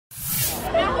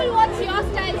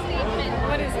style statement?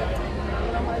 What is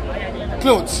it?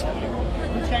 Clothes.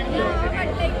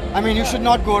 I mean, you should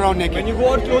not go around naked. When you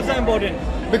go out, clothes are important.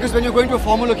 Because when you're going to a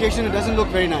formal occasion, it doesn't look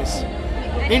very nice.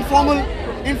 Informal,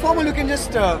 you can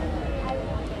just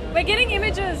We're getting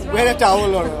images. wear a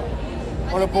towel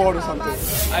or a board or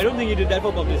something. I don't think he did that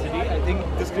for publicity. I think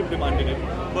the script demanded it.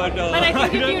 But I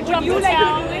think if you drop the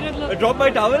towel, it would look. Drop my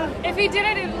towel? If he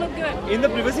did it would look good. In the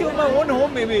privacy of my own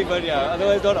home, maybe. But yeah,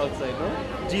 otherwise not outside.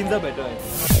 No, jeans are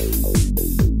better.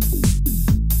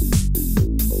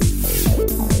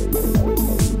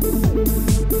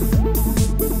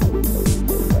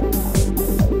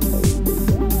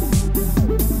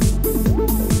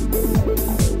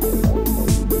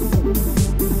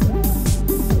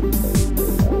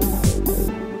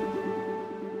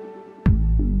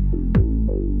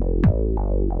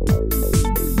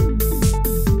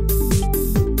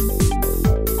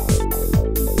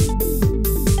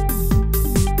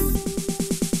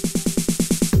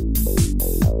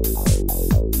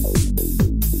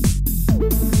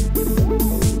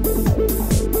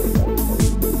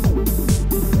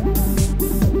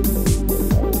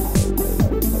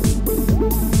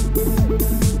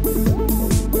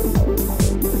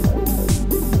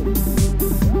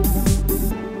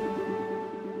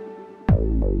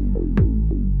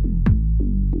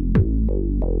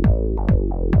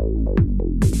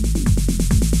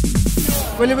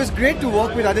 Well, it was great to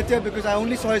work with Aditya because I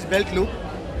only saw his belt loop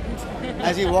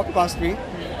as he walked past me,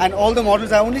 and all the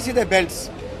models I only see their belts.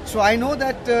 So I know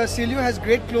that Celio has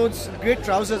great clothes, great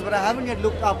trousers, but I haven't yet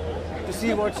looked up to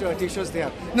see what t-shirts they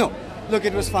have. No, look,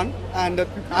 it was fun and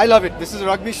I love it. This is a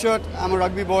rugby shirt. I'm a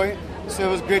rugby boy, so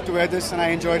it was great to wear this and I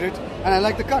enjoyed it and I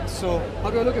like the cut. So how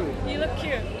do I look at me? You look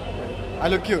cute. I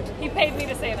look cute. He paid me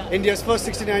to say that. India's first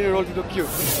 69-year-old to look cute.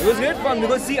 It was great fun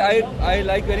because see, I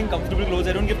like wearing comfortable clothes.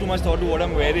 I don't give too much thought to what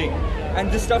I'm wearing,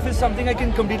 and this stuff is something I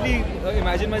can completely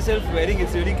imagine myself wearing.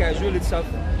 It's really casual. It's stuff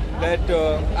that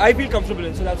I feel comfortable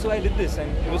in. So that's why I did this,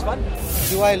 and it was fun.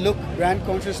 Do I look brand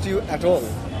conscious to you at all?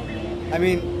 I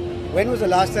mean, when was the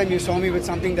last time you saw me with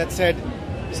something that said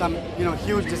some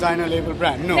huge designer label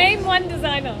brand? No. Name one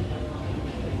designer.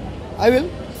 I will.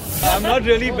 I'm not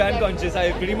really brand conscious.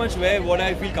 I pretty much wear what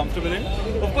I feel comfortable in.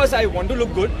 Of course, I want to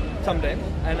look good sometimes,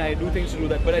 and I do things to do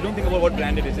that. But I don't think about what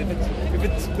brand it is. If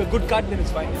it's a good cut, then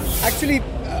it's fine. Actually,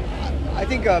 I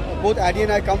think both Adi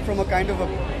and I come from a kind of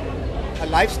a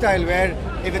lifestyle where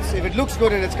if it looks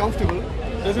good and it's comfortable,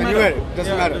 Doesn't then matter. you wear it.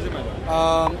 Doesn't Yeah, matter. doesn't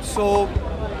matter. So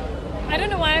I don't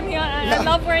know why I'm here. I Yeah.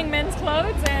 love wearing men's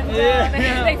clothes and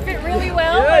Yeah. they fit really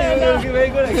well. Yeah, and, you're very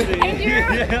good actually. Thank you.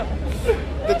 Yeah.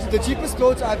 the cheapest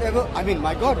clothes I've ever. I mean,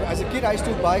 my God, as a kid I used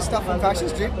to buy stuff from Fashion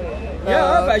Street.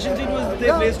 Yeah, Fashion Street was the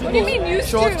yeah. place to What do you go. mean used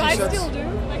Shorts, to? I t-shirts. still do.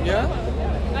 Like,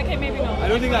 Yeah? Okay, maybe not. I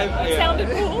don't think I... It yeah. sounded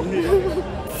cool.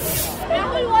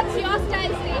 Rahul, what's your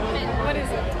style statement? What is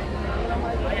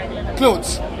it?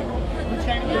 Clothes.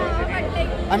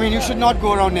 I mean, you should not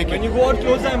go around naked. When you go out,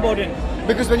 clothes are important.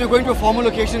 Because when you're going to a formal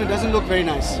occasion, it doesn't look very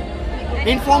nice.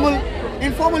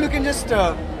 Informal, you can just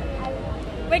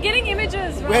We're getting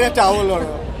images. wear a Rahul. towel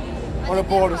or a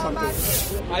board or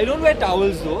something. I don't wear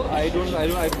towels though. I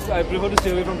prefer to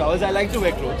stay away from towels. I like to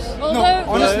wear clothes. No,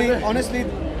 Although, honestly,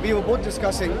 we were both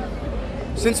discussing,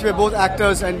 since we're both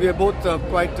actors and we're both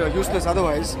quite useless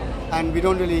otherwise, and we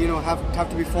don't really, have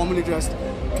to be formally dressed.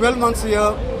 12 months a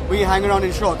year, we hang around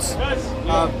in shorts.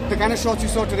 The kind of shorts you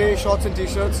saw today, shorts and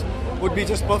t-shirts, would be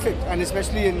just perfect. And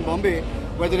especially in Bombay,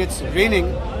 whether it's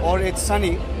raining or it's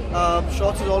sunny,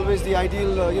 shorts is always the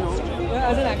ideal,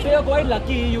 As an actor, you're quite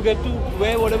lucky. You get to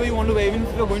wear whatever you want to wear. Even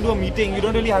if you're going to a meeting, you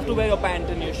don't really have to wear a pant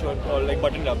and your shirt or like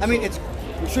buttoned up. I mean,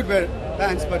 you should wear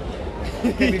pants, but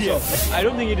maybe shorts. I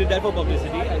don't think he did that for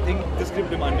publicity. I think the script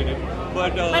demanded it.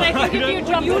 But I think if you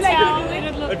drop the towel, it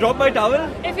would look. drop my towel?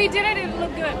 If he did it, it would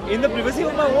look good. In the privacy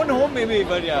of my own home, maybe.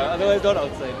 But yeah, otherwise not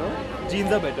outside. No,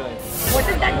 jeans are better. What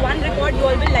is that one record you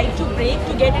all will like to break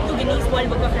to get into Guinness World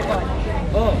Book of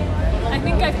Records? Oh, I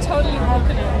think I've totally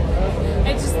broken it.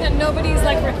 It's just that nobody's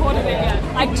like recorded it yet.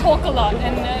 I talk a lot,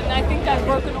 and I think I've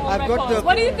broken all I've got records. the-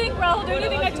 What do you think, Rahul? Don't you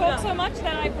think I talk so much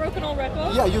that I've broken all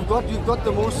records? Yeah, you've got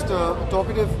the most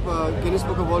talkative Guinness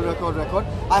Book of World record.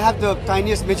 I have the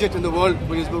tiniest midget in the world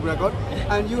Guinness Book record,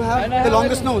 and you have And I the have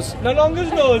longest nose. The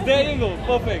longest nose. There you go.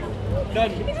 Perfect. Done.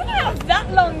 He doesn't have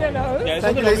that long a nose. Yeah, it's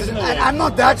Thank not you, the ladies. longest in the And world. I'm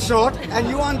not that short, and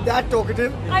you aren't that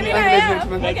talkative. I mean, Thank I you, ladies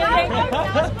am. and gentlemen.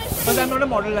 Okay, But I'm not a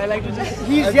model. I like to just.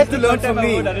 He's I've yet to just learn one time from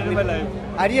me. I've done it in my life.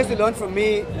 Adi has to learn from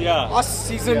me. Yeah. Us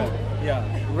seasoned Yeah.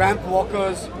 ramp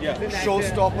walkers, Yeah.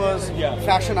 showstoppers, Yeah.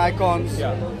 fashion icons.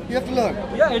 Yeah. You have to learn.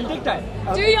 Yeah, it'll take time.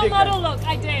 Do your model look.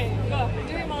 I dare you. Go.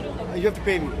 Do your model look. You have to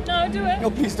pay me. No, do it. No,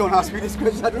 please don't ask me this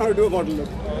question. I don't know how to do a model look.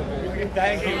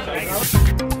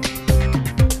 Thank you.